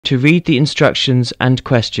to read the instructions and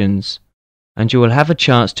questions, and you will have a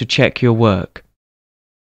chance to check your work.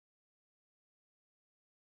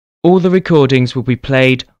 All the recordings will be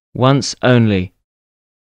played once only.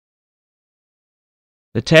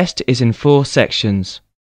 The test is in 4 sections.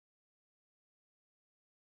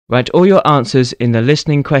 Write all your answers in the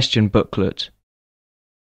listening question booklet.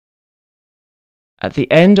 At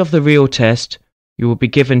the end of the real test, you will be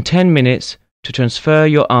given 10 minutes to transfer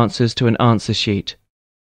your answers to an answer sheet.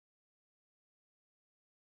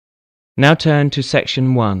 Now turn to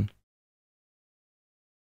Section 1.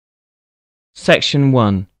 Section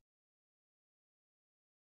 1.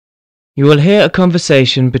 You will hear a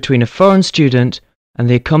conversation between a foreign student and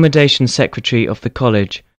the accommodation secretary of the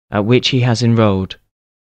college at which he has enrolled.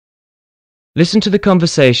 Listen to the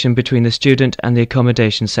conversation between the student and the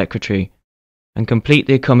accommodation secretary and complete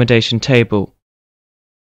the accommodation table.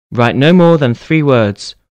 Write no more than 3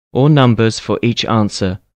 words or numbers for each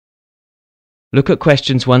answer. Look at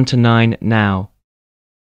questions 1 to 9 now.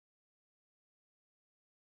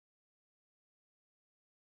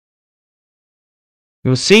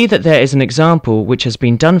 You'll see that there is an example which has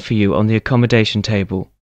been done for you on the accommodation table.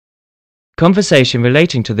 Conversation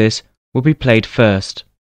relating to this will be played first.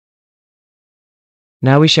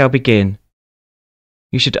 Now we shall begin.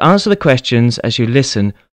 You should answer the questions as you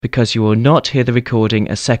listen because you will not hear the recording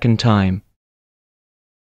a second time.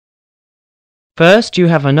 First, you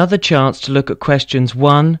have another chance to look at questions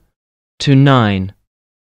 1 to 9.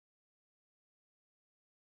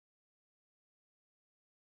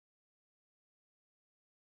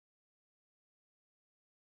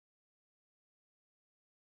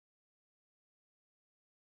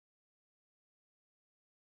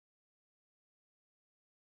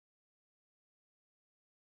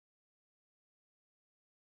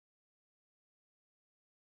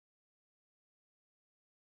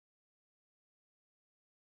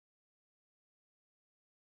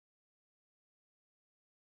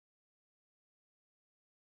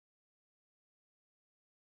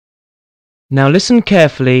 Now listen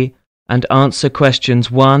carefully and answer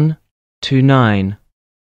questions 1 to 9.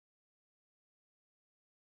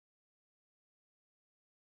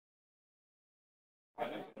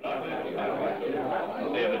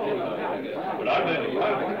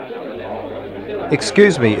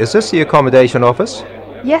 Excuse me, is this the accommodation office?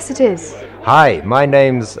 Yes, it is. Hi, my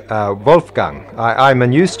name's Wolfgang. I'm a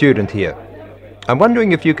new student here. I'm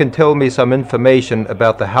wondering if you can tell me some information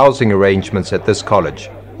about the housing arrangements at this college.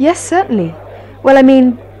 Yes, certainly. Well,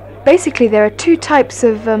 basically there are 2 types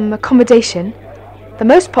of accommodation. The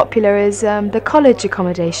most popular is the college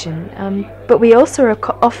accommodation, but we also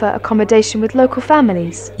offer accommodation with local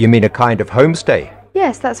families. You mean a kind of homestay?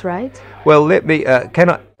 Yes, that's right. Well,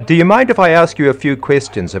 do you mind if I ask you a few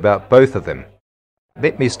questions about both of them?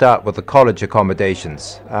 Let me start with the college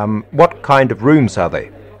accommodations. What kind of rooms are they?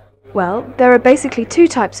 Well, there are basically 2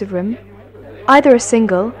 types of room, either a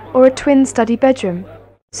single or a twin study bedroom.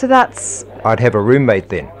 So that's... I'd have a roommate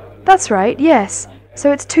then. That's right, yes.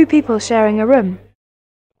 So it's 2 people sharing a room.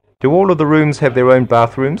 Do all of the rooms have their own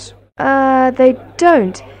bathrooms? They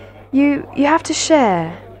don't. You have to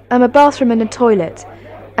share a bathroom and a toilet,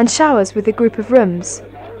 and showers with a group of rooms.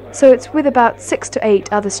 So it's with about 6 to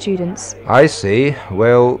 8 other students. I see.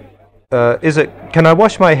 Well, can I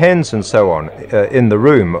wash my hands and so on in the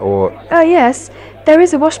room, or... Yes. There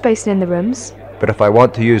is a wash basin in the rooms. But if I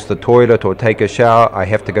want to use the toilet or take a shower, I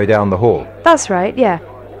have to go down the hall. That's right, yeah.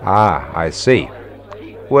 Ah, I see.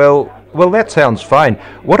 Well, that sounds fine.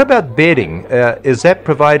 What about bedding? Is that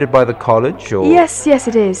provided by the college, or...? Yes,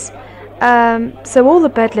 it is. So all the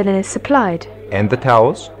bed linen is supplied. And the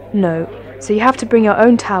towels? No. So you have to bring your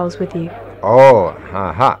own towels with you. Oh,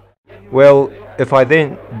 aha. Well, if I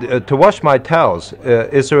then... to wash my towels,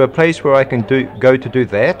 is there a place where I can go to do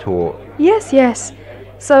that, or...? Yes.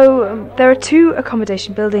 So there are 2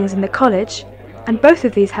 accommodation buildings in the college, and both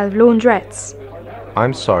of these have laundrettes.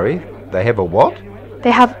 I'm sorry, they have a what?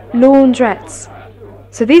 They have laundrettes.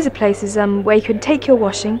 So these are places where you can take your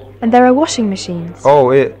washing, and there are washing machines.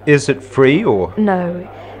 Oh, is it free, or...? No.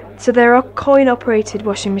 So there are coin-operated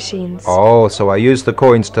washing machines. Oh, so I use the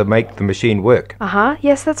coins to make the machine work.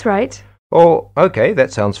 Yes, that's right. Oh, okay,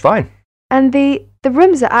 that sounds fine. And the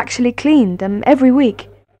rooms are actually cleaned every week.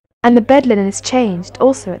 And the bed linen is changed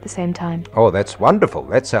also at the same time. Oh, that's wonderful.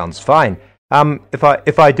 That sounds fine.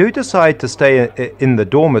 If I do decide to stay in the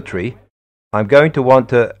dormitory, I'm going to want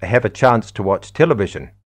to have a chance to watch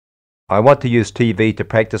television. I want to use TV to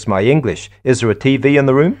practice my English. Is there a TV in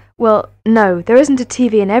the room? Well, no, there isn't a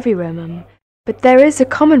TV in every room, but there is a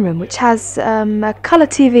common room which has a colour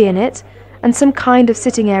TV in it and some kind of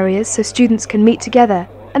sitting areas so students can meet together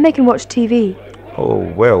and they can watch TV.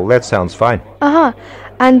 Oh, well, that sounds fine. Uh-huh.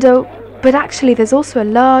 And, but actually there's also a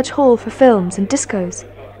large hall for films and discos,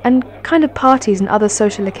 and kind of parties and other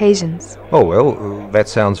social occasions. Oh, well, that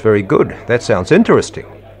sounds very good. That sounds interesting.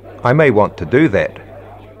 I may want to do that.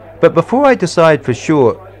 But before I decide for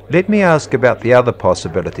sure, let me ask about the other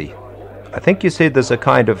possibility. I think you said there's a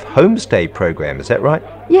kind of homestay program, is that right?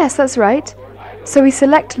 Yes, that's right. So we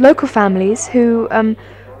select local families who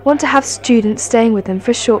want to have students staying with them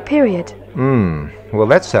for a short period. Well,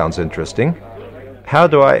 that sounds interesting. How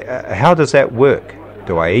does that work?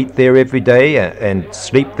 Do I eat there every day and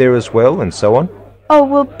sleep there as well and so on? Oh,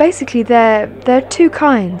 well, basically there are two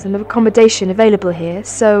kinds of accommodation available here.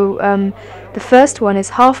 So the first one is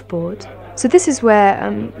half board. So this is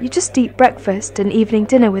where you just eat breakfast and evening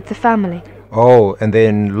dinner with the family. Oh, and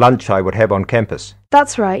then lunch I would have on campus.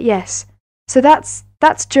 That's right, yes. So that's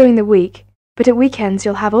during the week, but at weekends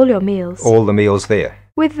you'll have all your meals. All the meals there.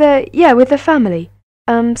 With the family.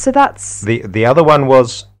 So that's... The other one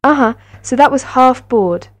was... Uh-huh. So that was half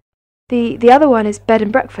board. The other one is bed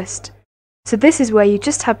and breakfast. So this is where you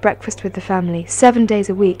just have breakfast with the family, 7 days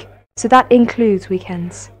a week. So that includes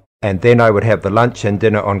weekends. And then I would have the lunch and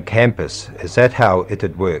dinner on campus. Is that how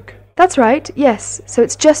it'd work? That's right, yes. So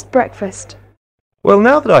it's just breakfast. Well,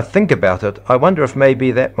 now that I think about it, I wonder if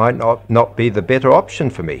maybe that might not be the better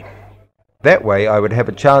option for me. That way I would have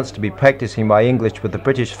a chance to be practicing my English with the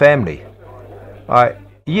British family.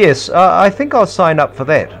 Yes, I think I'll sign up for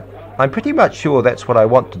that. I'm pretty much sure that's what I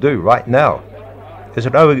want to do right now. Is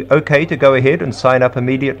it okay to go ahead and sign up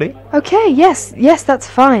immediately? Okay, yes, that's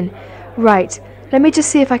fine. Right, let me just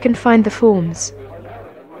see if I can find the forms.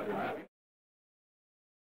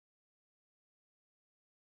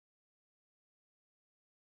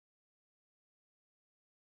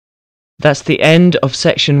 That's the end of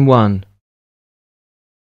section 1.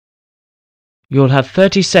 You'll have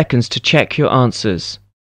 30 seconds to check your answers.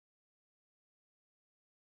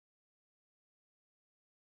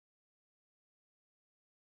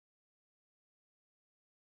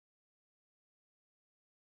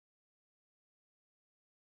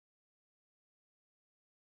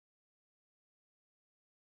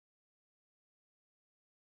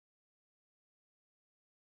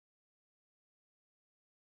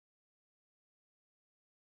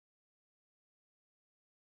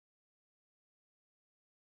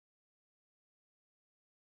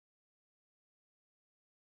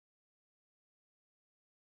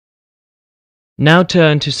 Now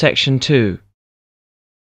turn to section 2.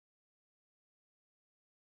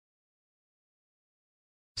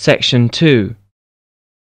 Section 2.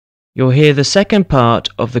 You'll hear the second part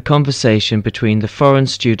of the conversation between the foreign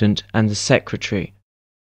student and the secretary.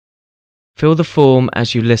 Fill the form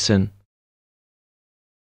as you listen.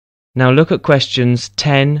 Now look at questions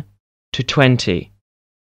 10 to 20.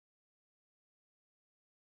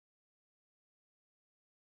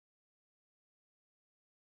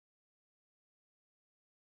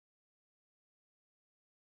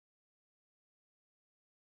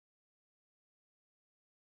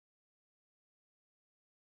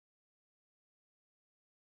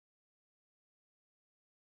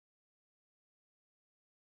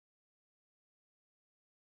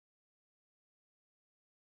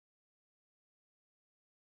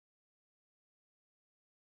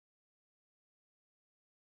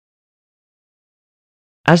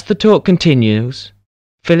 As the talk continues,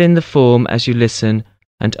 fill in the form as you listen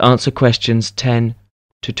and answer questions 10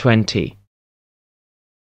 to 20.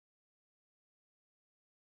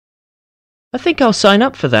 I think I'll sign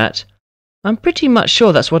up for that. I'm pretty much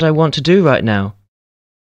sure that's what I want to do right now.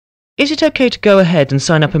 Is it okay to go ahead and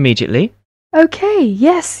sign up immediately? Okay,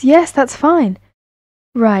 yes, that's fine.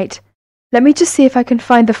 Right, let me just see if I can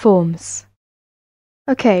find the forms.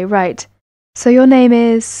 Okay, right. So your name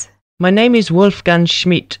is... My name is Wolfgang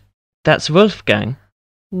Schmidt. That's Wolfgang.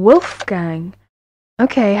 Wolfgang.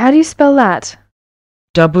 Okay, how do you spell that?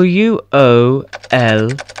 Wolfgang.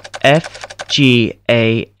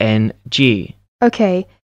 Okay,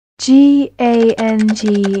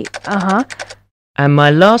 G-A-N-G, uh-huh. And my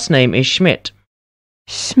last name is Schmidt.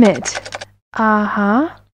 Schmidt, uh-huh.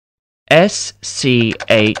 S-C-H-M-I-D-T.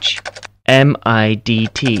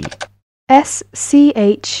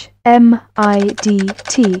 S-C-H-M-I-D-T.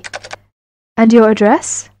 And your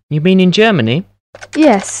address? You mean in Germany?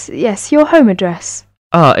 Yes, your home address.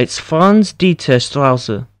 Ah, it's Franz Dieter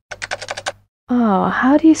Straße. Oh,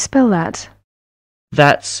 how do you spell that?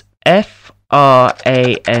 That's F-R-A-N-Z.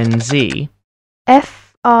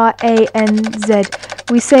 F-R-A-N-Z.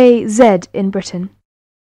 We say Z in Britain.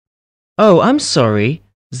 Oh, I'm sorry.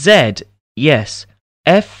 Z, yes.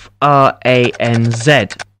 F-R-A-N-Z.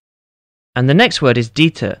 And the next word is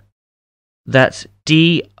Dieter. That's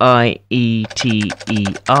Dieter.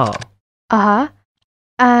 Uh-huh.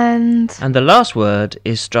 And And the last word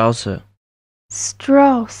is Strausse.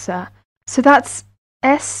 Strausse. So that's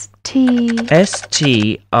Strausse.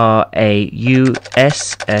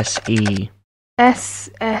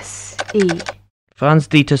 S-S-E. Franz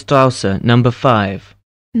Dieter Strausse, number 5.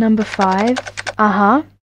 Number 5. Uh-huh.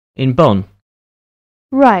 In Bonn.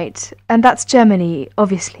 Right. And that's Germany,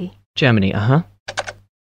 obviously. Germany,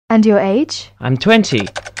 And your age? I'm 20.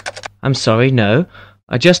 I'm sorry, no.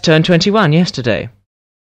 I just turned 21 yesterday.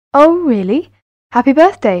 Oh, really? Happy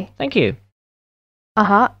birthday. Thank you.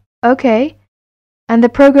 Uh-huh. Okay. And the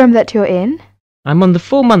program that you're in? I'm on the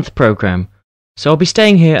 4-month program, so I'll be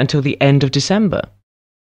staying here until the end of December.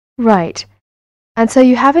 Right. And so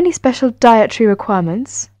you have any special dietary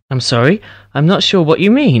requirements? I'm sorry, I'm not sure what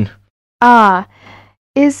you mean. Ah,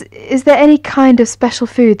 is there any kind of special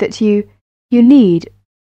food that you need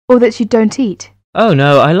or that you don't eat? Oh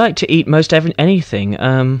no, I like to eat most anything.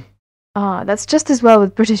 Ah, that's just as well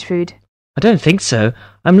with British food. I don't think so.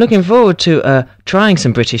 I'm looking forward to trying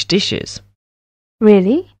some British dishes.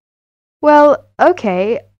 Really? Well,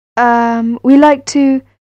 okay. We like to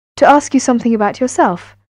ask you something about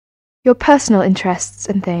yourself, your personal interests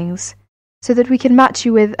and things, so that we can match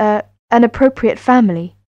you with an appropriate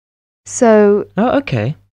family. So, Oh,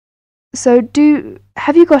 okay.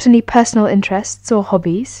 have you got any personal interests or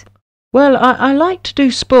hobbies? Well, I like to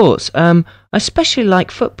do sports. I especially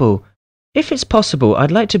like football. If it's possible,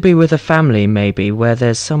 I'd like to be with a family, maybe, where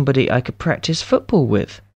there's somebody I could practice football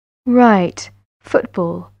with. Right,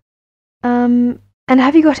 football. And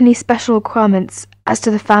have you got any special requirements as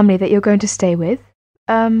to the family that you're going to stay with?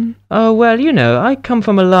 Oh, well, you know, I come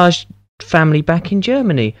from a large family back in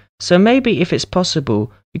Germany, so maybe if it's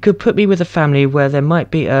possible, you could put me with a family where there might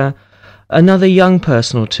be another young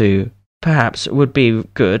person or two. Perhaps would be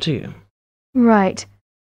good. Right.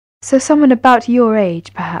 So someone about your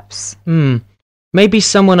age, perhaps? Maybe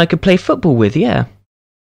someone I could play football with, yeah.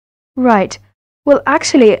 Right. Well,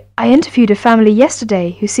 actually, I interviewed a family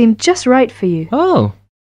yesterday who seemed just right for you. Oh.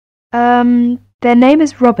 Their name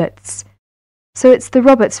is Roberts. So it's the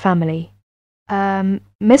Roberts family.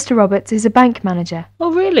 Mr. Roberts is a bank manager.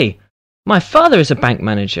 Oh, really? My father is a bank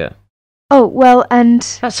manager. Oh, well, and...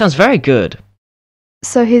 That sounds very good.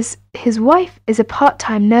 So his wife is a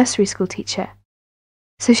part-time nursery school teacher.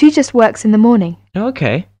 So she just works in the morning.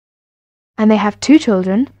 Okay. And they have 2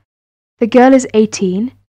 children. The girl is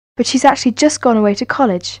 18, but she's actually just gone away to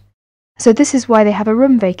college. So this is why they have a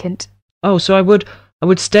room vacant. Oh, so I would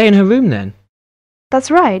stay in her room then?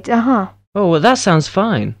 That's right, Oh, well, that sounds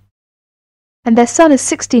fine. And their son is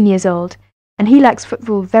 16 years old, and he likes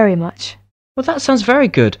football very much. Well, that sounds very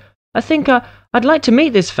good. I think I'd like to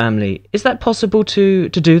meet this family. Is that possible to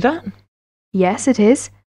do that? Yes, it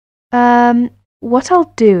is. What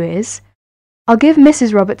I'll do is, I'll give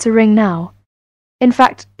Mrs. Roberts a ring now. In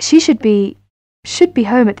fact, she should be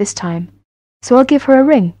home at this time, so I'll give her a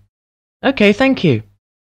ring. Okay, thank you.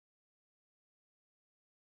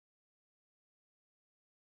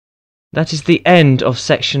 That is the end of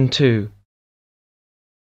section 2.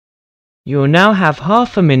 You will now have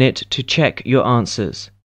half a minute to check your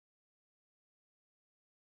answers.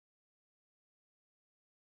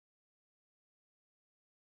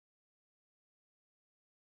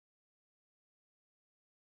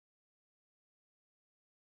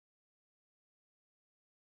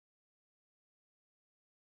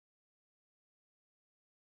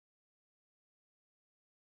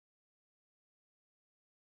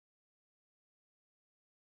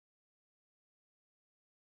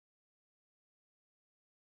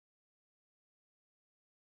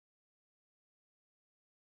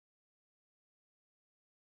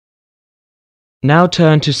 Now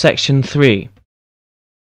turn to section 3.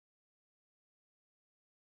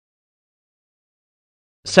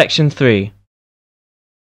 Section 3.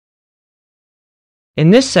 In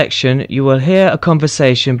this section, you will hear a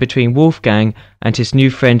conversation between Wolfgang and his new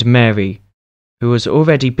friend Mary, who has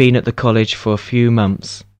already been at the college for a few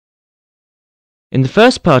months. In the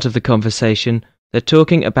first part of the conversation, they're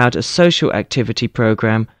talking about a social activity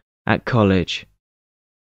program at college.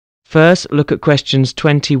 First, look at questions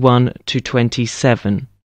 21 to 27.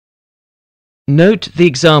 Note the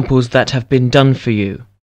examples that have been done for you.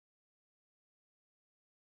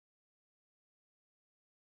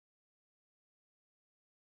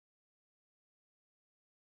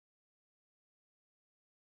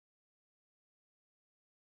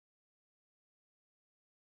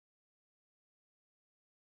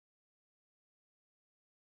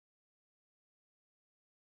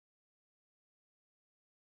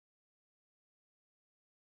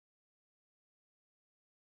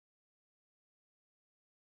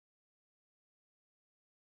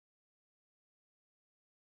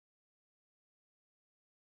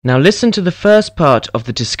 Now listen to the first part of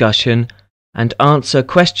the discussion and answer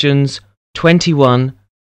questions 21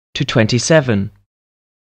 to 27.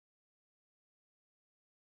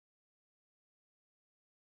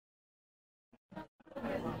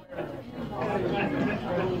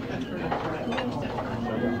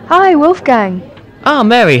 Hi, Wolfgang. Ah,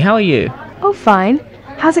 Mary, how are you? Oh, fine.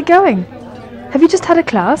 How's it going? Have you just had a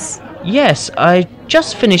class? Yes, I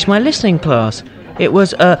just finished my listening class. It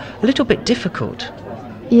was a little bit difficult.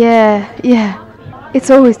 Yeah. It's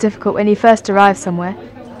always difficult when you first arrive somewhere.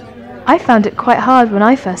 I found it quite hard when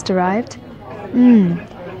I first arrived.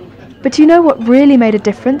 But you know what really made a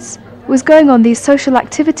difference? Was going on these social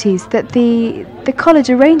activities that the college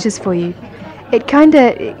arranges for you. It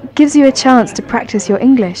gives you a chance to practice your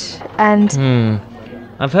English, and...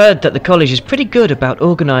 I've heard that the college is pretty good about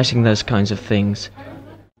organising those kinds of things.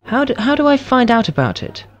 How do I find out about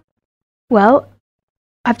it? Well,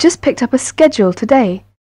 I've just picked up a schedule today.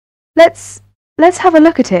 Let's have a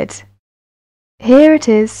look at it. Here it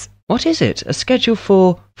is. What is it? A schedule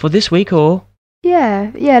for this week or...?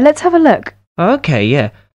 Yeah, let's have a look. Okay,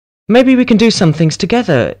 yeah. Maybe we can do some things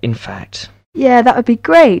together, in fact. Yeah, that would be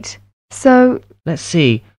great. So... Let's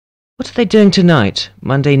see. What are they doing tonight?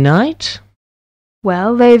 Monday night?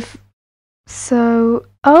 Well, they've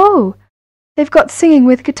got singing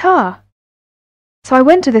with guitar. So I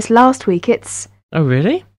went to this last week. Oh,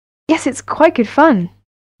 really? Yes, it's quite good fun.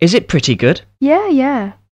 Is it pretty good?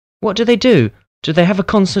 Yeah. What do they do? Do they have a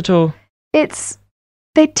concert or...?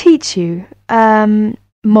 They teach you,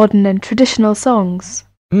 modern and traditional songs.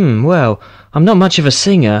 Well, I'm not much of a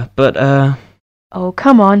singer, but, Oh,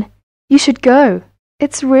 come on. You should go.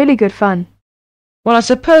 It's really good fun. Well, I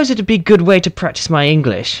suppose it'd be a good way to practice my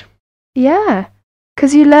English. Yeah,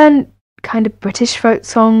 'cause you learn kind of British folk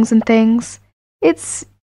songs and things. It's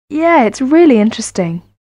really interesting.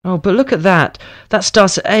 Oh, but look at that. That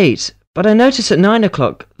starts at 8. But I notice at 9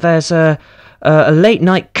 o'clock there's a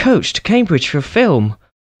late-night coach to Cambridge for a film.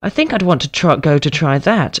 I think I'd want to go to try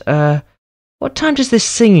that. What time does this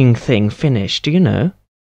singing thing finish, do you know?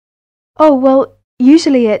 Oh, well,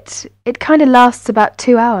 usually it kind of lasts about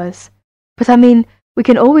 2 hours. But I mean, we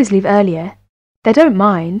can always leave earlier. They don't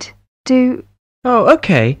mind. Oh,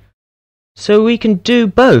 okay. So we can do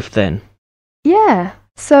both then? Yeah,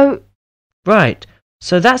 so... Right,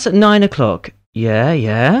 so that's at 9 o'clock.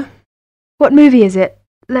 Yeah. What movie is it?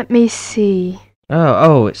 Let me see.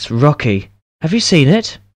 Oh, it's Rocky. Have you seen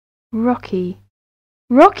it? Rocky?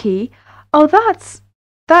 Oh, that's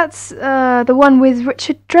the one with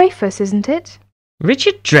Richard Dreyfuss, isn't it?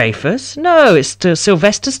 Richard Dreyfuss? No, it's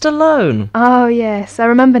Sylvester Stallone. Oh, yes, I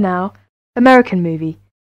remember now. American movie.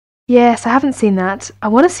 Yes, I haven't seen that. I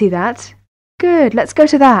want to see that. Good, let's go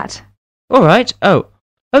to that. All right. Oh,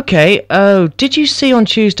 okay. Oh, did you see on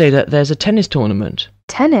Tuesday that there's a tennis tournament?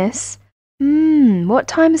 Tennis? What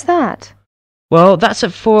time is that? Well, that's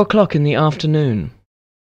at 4 o'clock in the afternoon.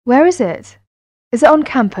 Where is it? Is it on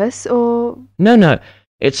campus, or...? No,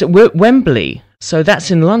 it's at Wembley, so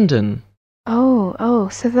that's in London. Oh,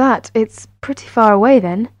 so it's pretty far away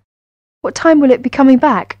then. What time will it be coming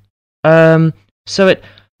back? The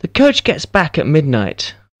coach gets back at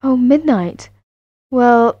midnight. Oh, midnight.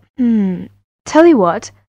 Well, tell you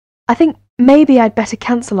what, I think maybe I'd better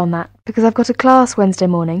cancel on that, because I've got a class Wednesday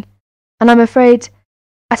morning, and I'm afraid,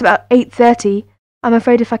 at about 8:30, I'm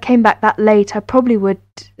afraid if I came back that late, I probably would,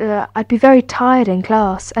 I'd be very tired in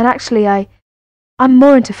class, and actually I'm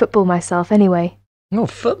more into football myself anyway. Oh,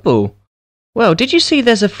 football? Well, did you see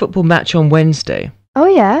there's a football match on Wednesday? Oh,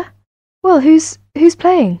 yeah? Well, who's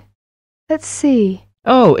playing? Let's see.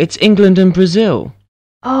 Oh, it's England and Brazil.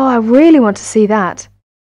 Oh, I really want to see that.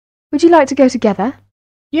 Would you like to go together?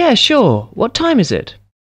 Yeah, sure. What time is it?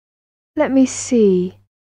 Let me see.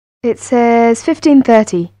 It says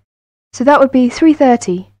 15:30. So that would be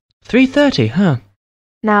 3:30. 3:30, huh?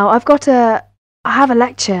 Now, I have a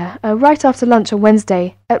lecture right after lunch on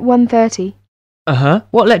Wednesday at 1:30. Uh-huh.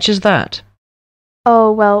 What lecture's that?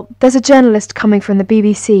 Oh, well, there's a journalist coming from the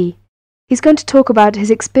BBC. He's going to talk about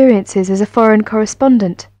his experiences as a foreign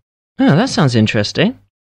correspondent. Oh, that sounds interesting.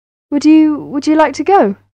 Would you like to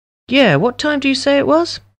go? Yeah, what time do you say it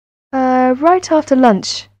was? Right after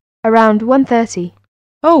lunch, around 1:30.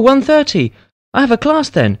 Oh, 1:30. I have a class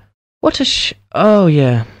then. Oh,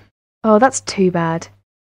 yeah. Oh, that's too bad.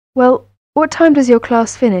 Well, what time does your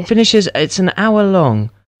class finish? It's an hour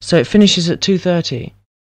long, so it finishes at 2:30.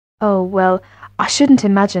 Oh, well, I shouldn't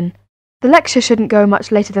imagine. The lecture shouldn't go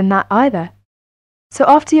much later than that either. So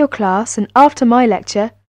after your class and after my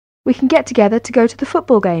lecture, we can get together to go to the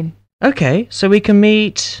football game. Okay, so we can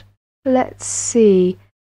meet... Let's see,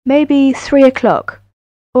 maybe 3 o'clock.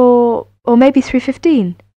 Or maybe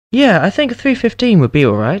 3:15. Yeah, I think 3:15 would be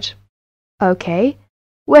all right. Okay.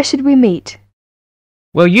 Where should we meet?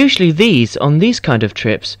 Well, usually on these kind of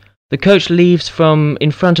trips, the coach leaves from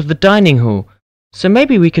in front of the dining hall, so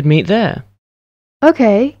maybe we could meet there.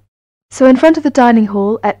 Okay. So in front of the dining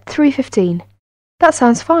hall at 3:15. That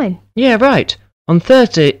sounds fine. Yeah, right. On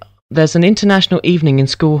Thursday, there's an international evening in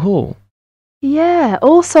school hall. Yeah,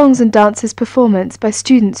 all songs and dances performance by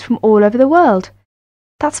students from all over the world.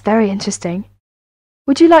 That's very interesting.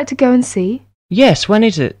 Would you like to go and see? Yes, when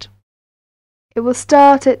is it? It will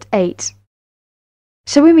start at 8.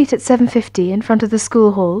 Shall we meet at 7:50 in front of the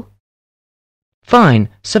school hall? Fine,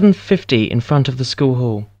 7:50 in front of the school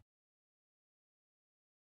hall.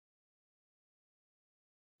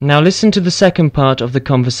 Now listen to the second part of the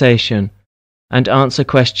conversation and answer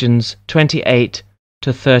questions 28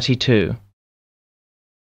 to 32.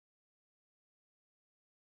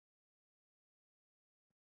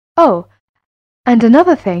 Oh, and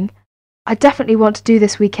another thing I definitely want to do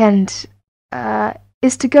this weekend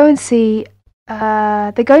is to go and see.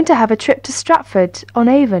 They're going to have a trip to Stratford on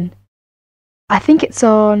Avon. I think it's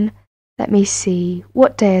on. Let me see.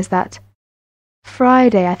 What day is that?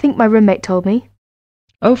 Friday, I think my roommate told me.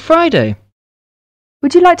 Oh, Friday?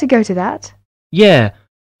 Would you like to go to that? Yeah,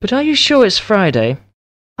 but are you sure it's Friday?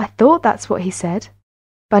 I thought that's what he said,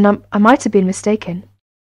 but I might have been mistaken.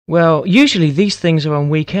 Well, usually these things are on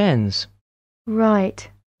weekends. Right.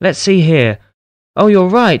 Let's see here. Oh, you're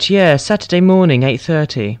right, yeah, Saturday morning,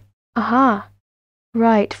 8:30. Aha.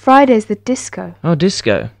 Right, Friday's the disco. Oh,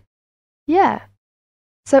 disco. Yeah.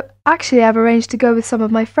 So actually I've arranged to go with some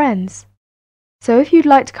of my friends. So if you'd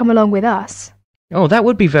like to come along with us. Oh, that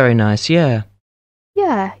would be very nice, yeah.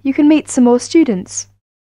 Yeah, you can meet some more students.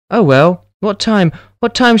 Oh, well, what time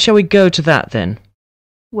shall we go to that then?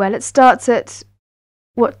 Well, it starts at...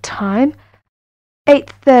 what time?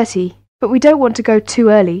 8:30, but we don't want to go too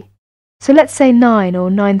early. So let's say 9 or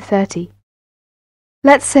 9:30.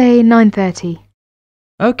 Let's say 9:30.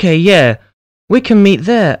 Okay, yeah, we can meet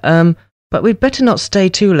there, but we'd better not stay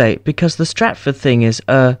too late because the Stratford thing is,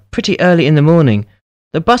 pretty early in the morning.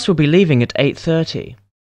 The bus will be leaving at 8:30.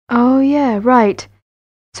 Oh, yeah, right.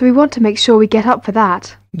 So we want to make sure we get up for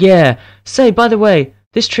that. Yeah, say, by the way,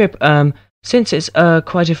 this trip, since it's,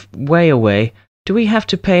 quite a way away, do we have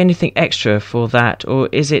to pay anything extra for that, or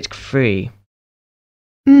is it free?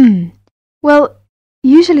 Well,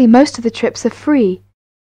 usually most of the trips are free.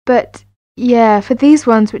 But, yeah, for these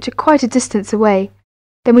ones which are quite a distance away,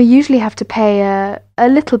 then we usually have to pay a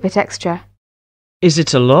little bit extra. Is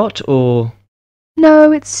it a lot, or...?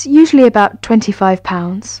 No, it's usually about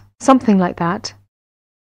 £25, something like that.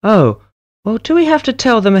 Oh, well, do we have to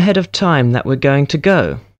tell them ahead of time that we're going to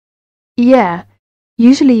go? Yeah,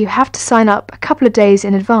 usually you have to sign up a couple of days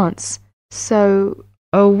in advance, so...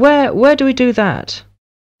 Oh, where do we do that?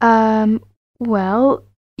 Well,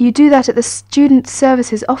 you do that at the Student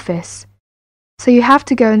Services office. So you have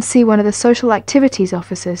to go and see one of the social activities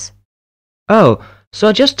officers. Oh, so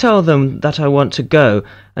I just tell them that I want to go,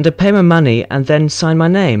 and I pay my money and then sign my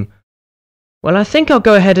name. Well, I think I'll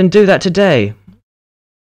go ahead and do that today.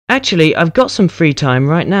 Actually, I've got some free time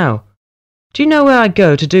right now. Do you know where I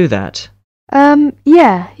go to do that?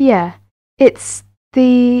 Yeah. It's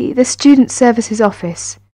the Student Services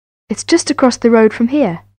office. It's just across the road from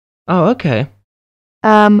here. Oh, okay.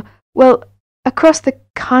 Well, across the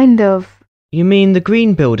kind of... You mean the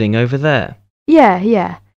green building over there?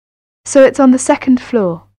 Yeah. So it's on the second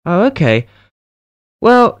floor. Oh, okay.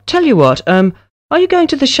 Well, tell you what, are you going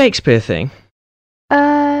to the Shakespeare thing?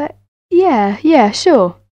 Yeah,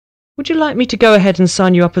 sure. Would you like me to go ahead and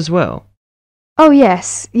sign you up as well? Oh,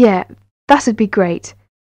 yes, yeah, that'd be great.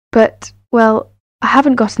 But, well, I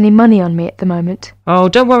haven't got any money on me at the moment. Oh,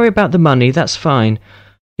 don't worry about the money, that's fine.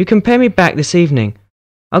 You can pay me back this evening.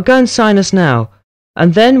 I'll go and sign us now,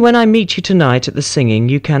 and then when I meet you tonight at the singing,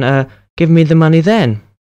 you can, give me the money then.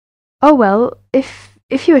 Oh, well, if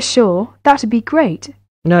you are sure, that'd be great.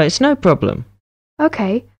 No, it's no problem.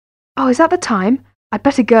 Okay. Oh, is that the time? I'd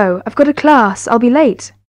better go. I've got a class. I'll be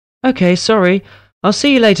late. Okay, sorry. I'll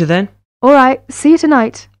see you later then. All right, see you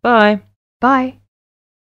tonight. Bye. Bye.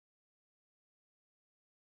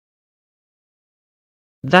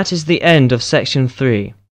 That is the end of section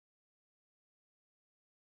 3.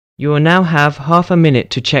 You will now have half a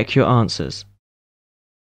minute to check your answers.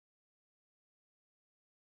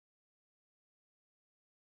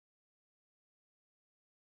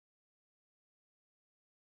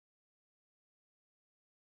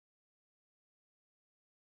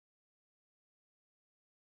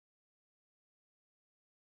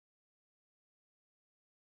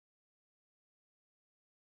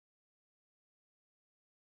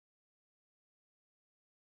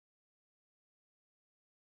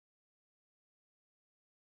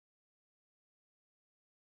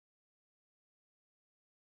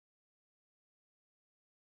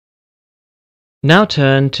 Now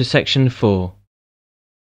turn to Section 4.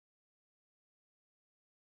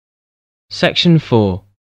 Section 4.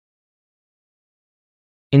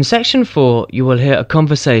 In Section 4 you will hear a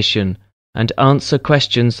conversation and answer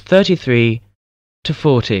questions 33 to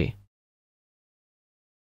 40.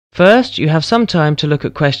 First, you have some time to look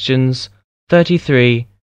at questions 33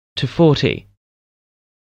 to 40.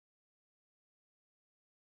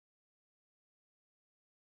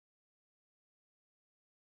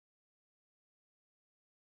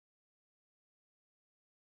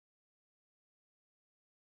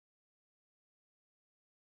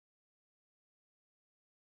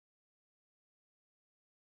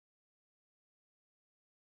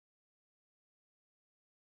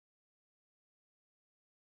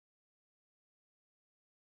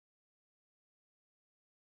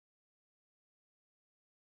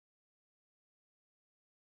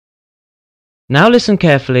 Now listen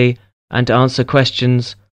carefully and answer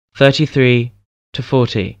questions 33 to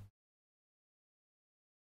 40.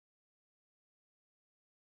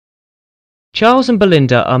 Charles and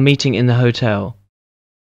Belinda are meeting in the hotel.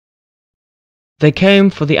 They came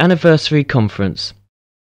for the anniversary conference.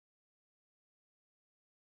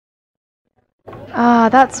 Ah,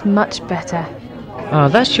 that's much better. Ah,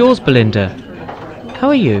 that's yours, Belinda. How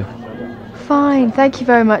are you? Fine, thank you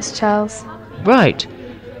very much, Charles. Right.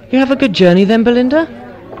 You have a good journey then, Belinda?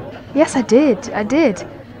 Yes, I did.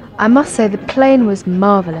 I must say the plane was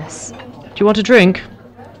marvellous. Do you want a drink?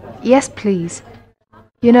 Yes, please.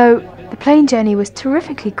 You know, the plane journey was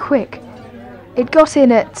terrifically quick. It got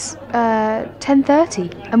in at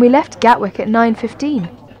 10:30 and we left Gatwick at 9:15.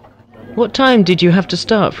 What time did you have to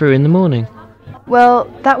start through in the morning? Well,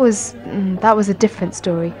 that was a different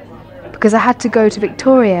story. Because I had to go to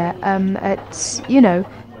Victoria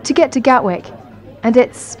to get to Gatwick. And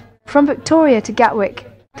it's from Victoria to Gatwick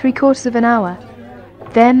 3/4 of an hour.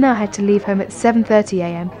 Then I had to leave home at 7:30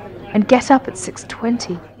 a.m. and get up at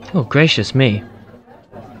 6:20. Oh, gracious me.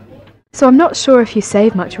 So I'm not sure if you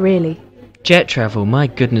save much, really. Jet travel, my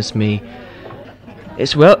goodness me.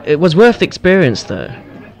 It was worth the experience, though.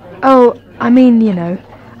 Oh, I mean,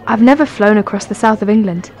 I've never flown across the south of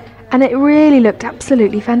England, and it really looked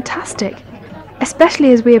absolutely fantastic.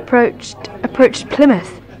 Especially as we approached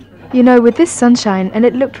Plymouth. With this sunshine, and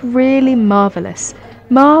it looked really marvellous.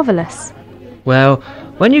 Marvellous. Well,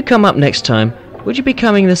 when you come up next time, would you be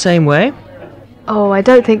coming the same way? Oh, I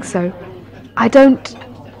don't think so. I don't,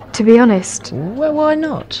 to be honest. Well, why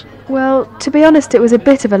not? Well, to be honest, it was a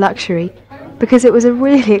bit of a luxury, because it was a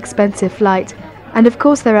really expensive flight, and of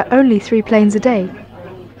course there are only 3 planes a day.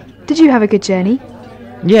 Did you have a good journey?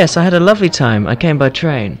 Yes, I had a lovely time. I came by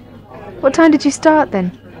train. What time did you start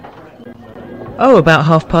then? Oh, about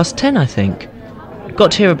 10:30, I think.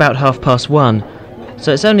 Got here about 1:30,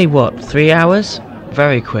 so it's only, 3 hours?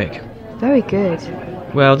 Very quick. Very good.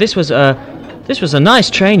 Well, this was a nice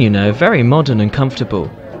train, very modern and comfortable.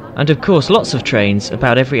 And of course, lots of trains,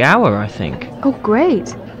 about every hour, I think. Oh,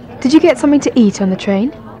 great. Did you get something to eat on the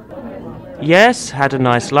train? Yes, had a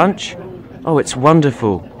nice lunch. Oh, it's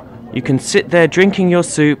wonderful. You can sit there drinking your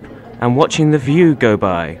soup and watching the view go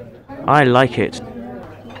by. I like it.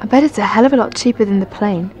 I bet it's a hell of a lot cheaper than the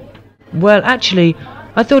plane. Well, actually,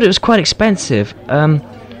 I thought it was quite expensive.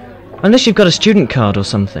 Unless you've got a student card or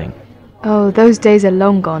something. Oh, those days are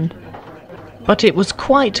long gone. But it was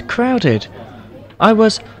quite crowded. I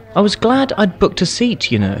was glad I'd booked a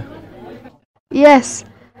seat, Yes.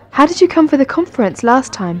 How did you come for the conference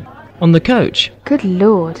last time? On the coach. Good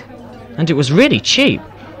Lord. And it was really cheap.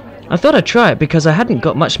 I thought I'd try it because I hadn't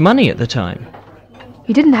got much money at the time.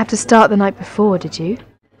 You didn't have to start the night before, did you?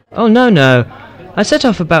 Oh, no. I set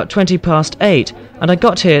off about 8:20, and I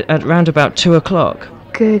got here at round about 2 o'clock.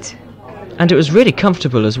 Good. And it was really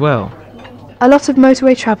comfortable as well. A lot of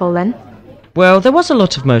motorway travel, then? Well, there was a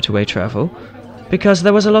lot of motorway travel. Because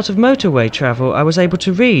there was a lot of motorway travel, I was able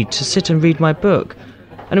to sit and read my book.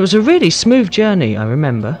 And it was a really smooth journey, I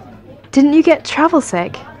remember. Didn't you get travel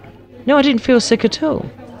sick? No, I didn't feel sick at all.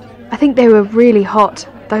 I think they were really hot,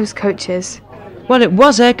 those coaches. Well, it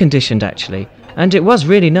was air-conditioned, actually. And it was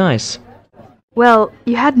really nice. Well,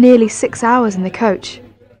 you had nearly 6 hours in the coach.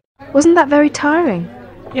 Wasn't that very tiring?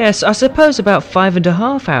 Yes, I suppose about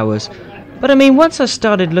 5.5 hours. But I mean, once I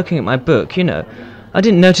started looking at my book, I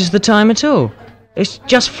didn't notice the time at all. It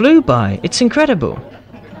just flew by. It's incredible.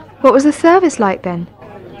 What was the service like then?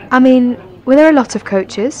 I mean, were there a lot of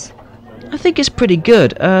coaches? I think it's pretty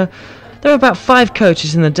good. There are about 5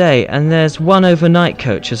 coaches in the day, and there's 1 overnight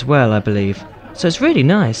coach as well, I believe. So it's really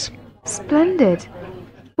nice. Splendid.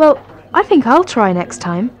 Well, I think I'll try next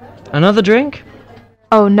time. Another drink?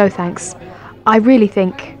 Oh, no thanks. I really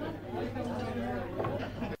think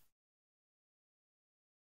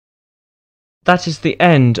That is the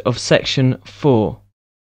end of section 4.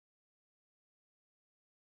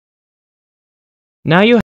 Now you